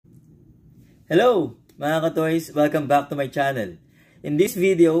Hello mga ka-toys! Welcome back to my channel. In this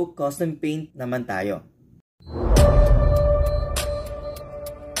video, custom paint naman tayo.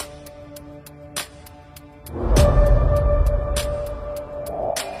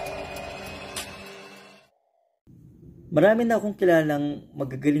 Marami na akong kilalang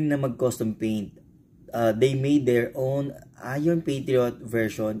magagaling na mag-custom paint. They made their own Iron Patriot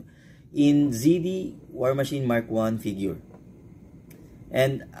version in ZD War Machine Mark 1 figure.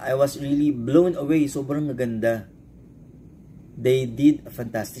 And I was really blown away. Sobrang ganda. They did a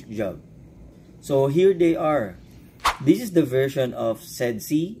fantastic job. So here they are. This is the version of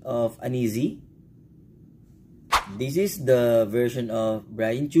Sedsi of Uneasy. This is the version of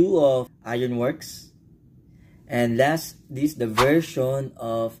Brian Chu of Ironworks. And last, this is the version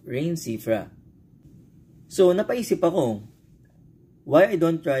of Rain Sifra. So napaisip ako, why I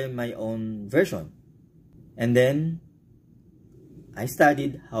don't try my own version? And then I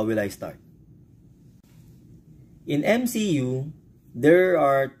studied how will I start. In MCU, there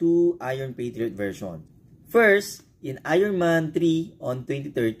are two Iron Patriot versions. First, in Iron Man 3 on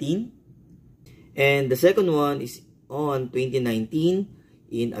 2013, and the second one is on 2019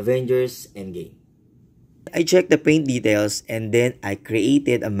 in Avengers Endgame. I checked the paint details and then I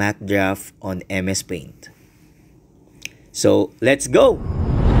created a Mac draft on MS Paint. So, let's go!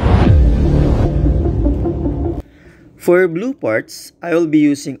 For blue parts, I will be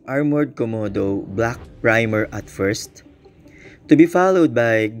using Armored Komodo Black Primer at first, to be followed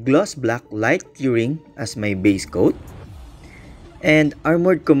by Gloss Black Light Curing as my base coat, and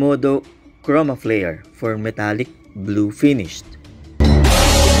Armored Komodo Chromaflair for metallic blue finished.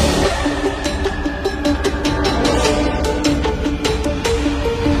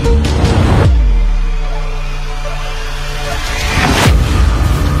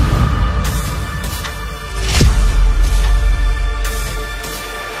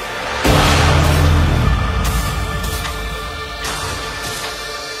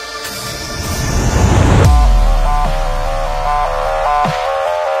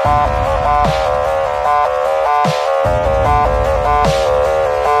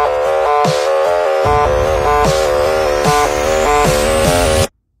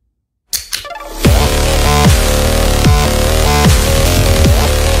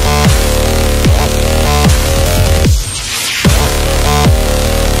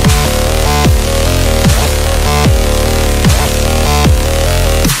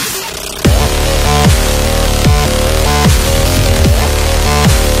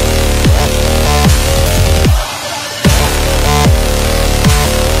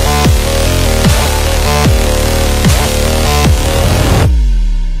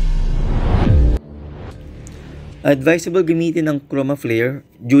 Advisable gamitin ng Chromaflair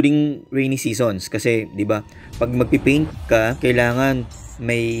during rainy seasons kasi 'di ba pag magpi-paint ka kailangan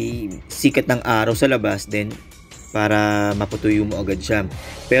may sikat ng araw sa labas din para maputuyo mo agad siya.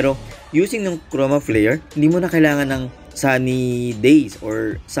 Pero using ng Chromaflair, hindi mo na kailangan ng sunny days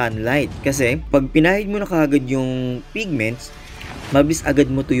or sunlight kasi pag pinahid mo na kaagad yung pigments, mabilis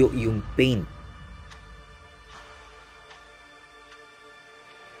agad mo tuyo yung paint.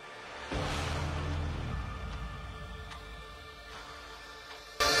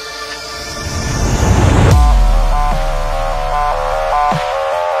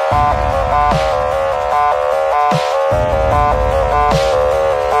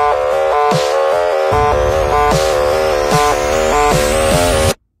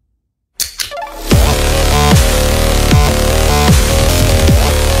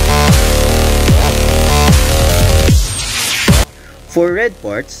 For red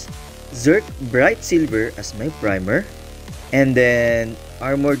parts, Zerk Bright Silver as my primer, and then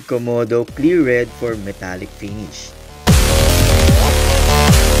Armored Komodo Clear Red for metallic finish.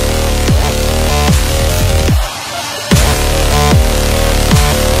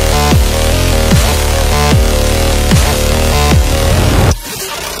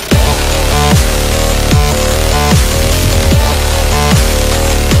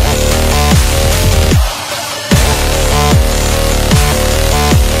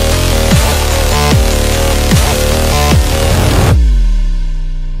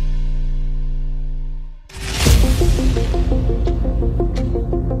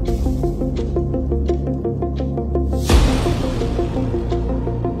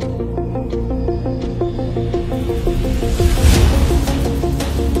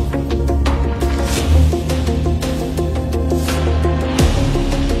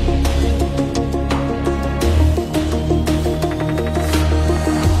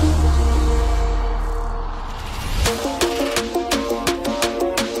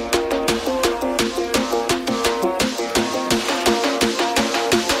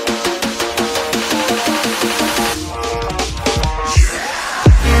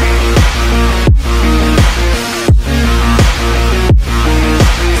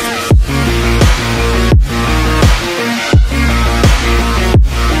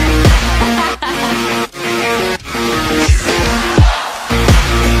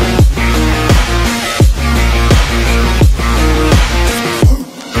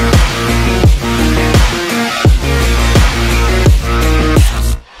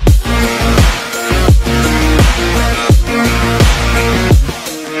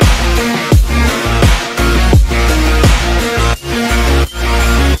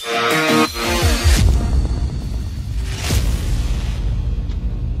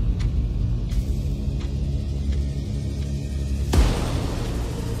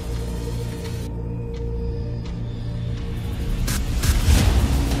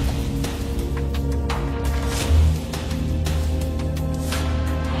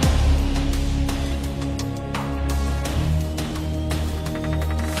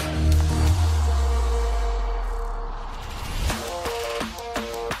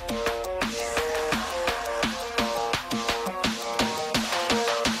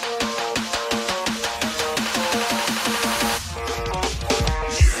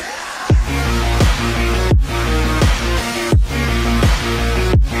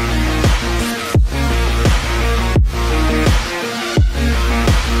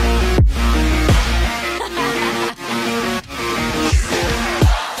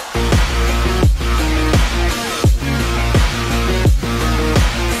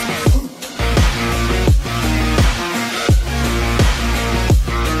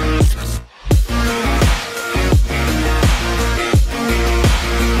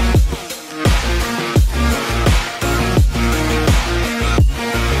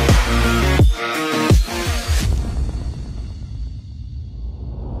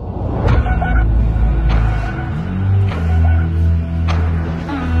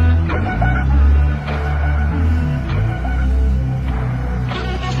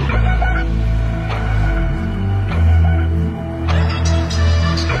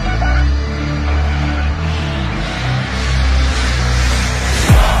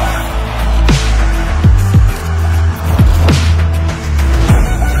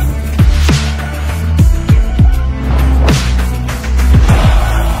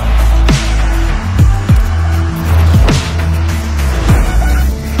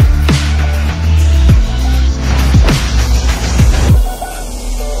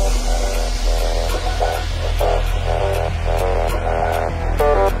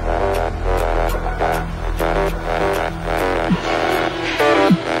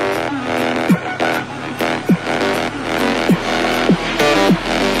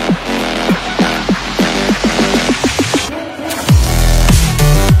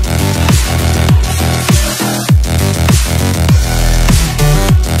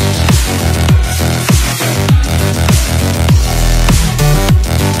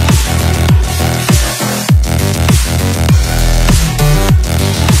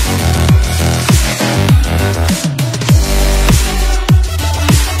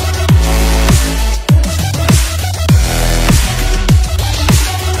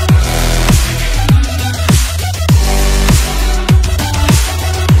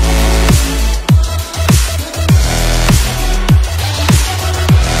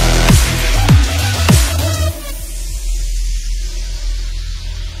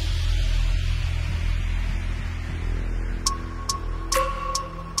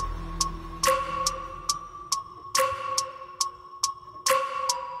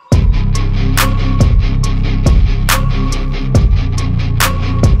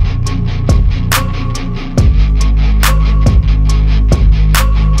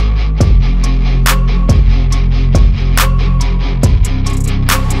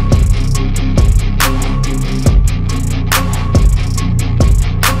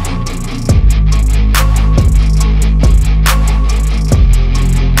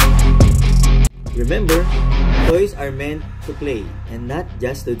 remember, toys are meant to play and not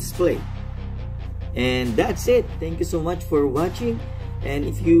just to display. And that's it. Thank you so much for watching. And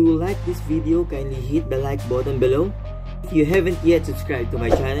if you like this video, kindly hit the like button below. If you haven't yet subscribed to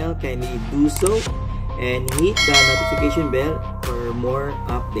my channel, kindly do so. And hit the notification bell for more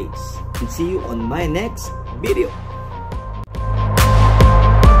updates. And see you on my next video.